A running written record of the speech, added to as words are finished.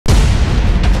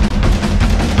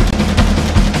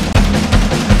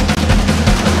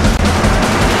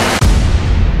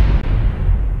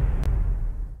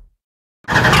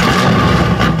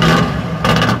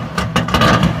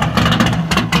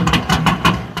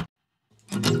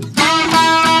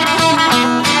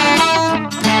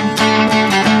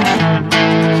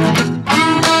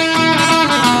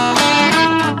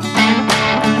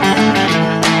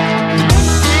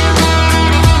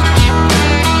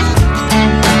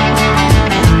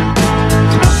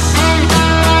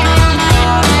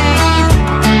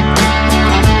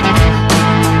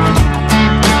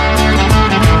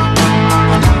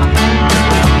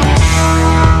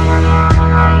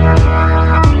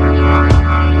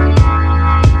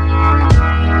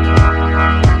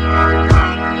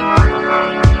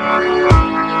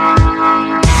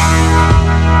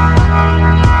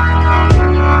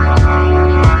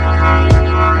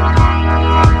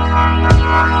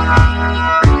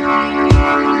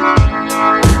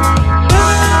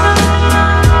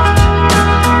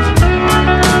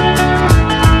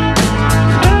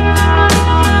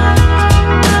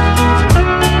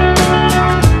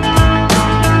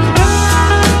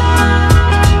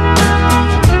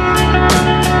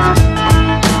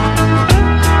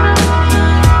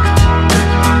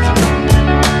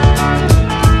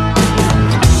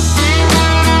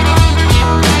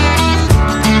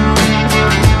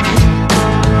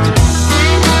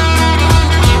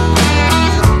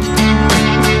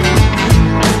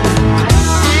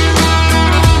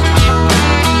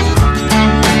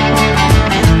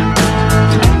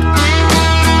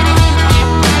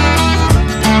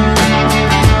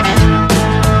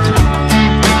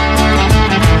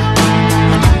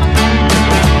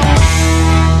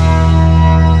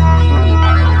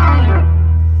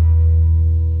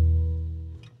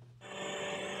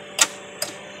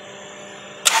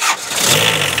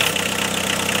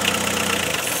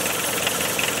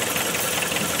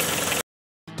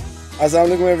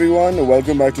Assalamualaikum everyone,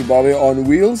 welcome back to Babe on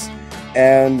Wheels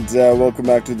and welcome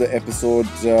back to the episode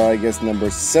I guess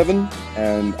number 7.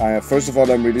 And first of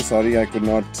all, I'm really sorry I could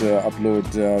not upload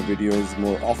videos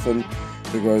more often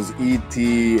because ET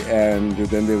and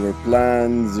then there were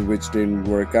plans which didn't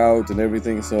work out and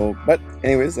everything. So but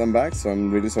anyways, I'm back, so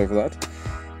I'm really sorry for that.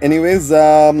 Anyways,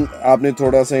 आपने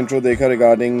थोड़ा सा intro देखा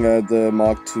regarding the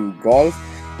Mark 2 Golf.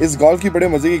 इस golf की बड़े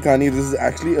मज़े की कहानी. This is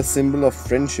actually a symbol of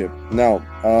friendship.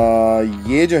 Now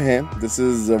ये जो हैं, this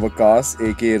is Waqas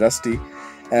AK rusty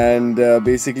and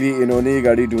basically इन्होंने ये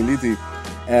गाड़ी ढूंढी थी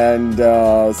and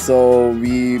so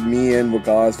me and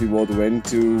Waqas we both went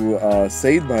to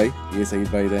Saeed भाई. ये सईद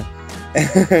भाई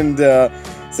थे एंड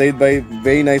सईद भाई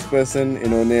वेरी नाइस पर्सन.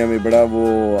 इन्होंने हमें बड़ा वो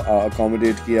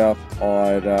अकोमोडेट किया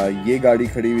और ये गाड़ी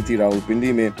खड़ी हुई थी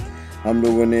रावलपिंडी में. हम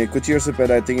लोगों ने कुछ ईयर से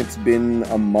पहले, I think it's been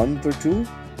a month और 2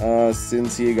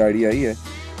 सिंस ये गाड़ी आई है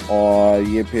और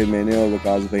ये फिर मैंने और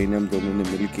वकास भाई ने, हम दोनों ने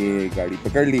मिल के गाड़ी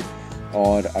पकड़ ली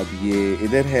और अब ये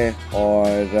इधर है.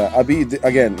 और अभी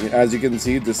again as you can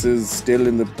see this is still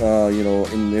in the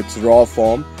in its raw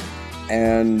form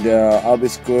and अब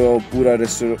इसको पूरा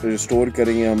रिस्टोर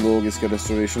करेंगे हम लोग. इसका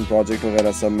रेस्टोरेशन प्रोजेक्ट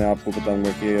वगैरह सब मैं आपको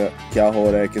बताऊंगा कि क्या हो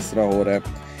रहा है, किस तरह हो रहा है.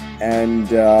 एंड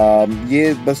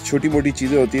ये बस छोटी मोटी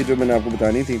चीज़ें होती है जो मैंने आपको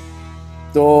बतानी थी.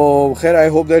 तो खैर, I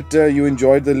hope that you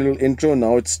enjoyed the little intro.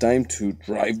 Now it's time to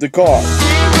drive the car.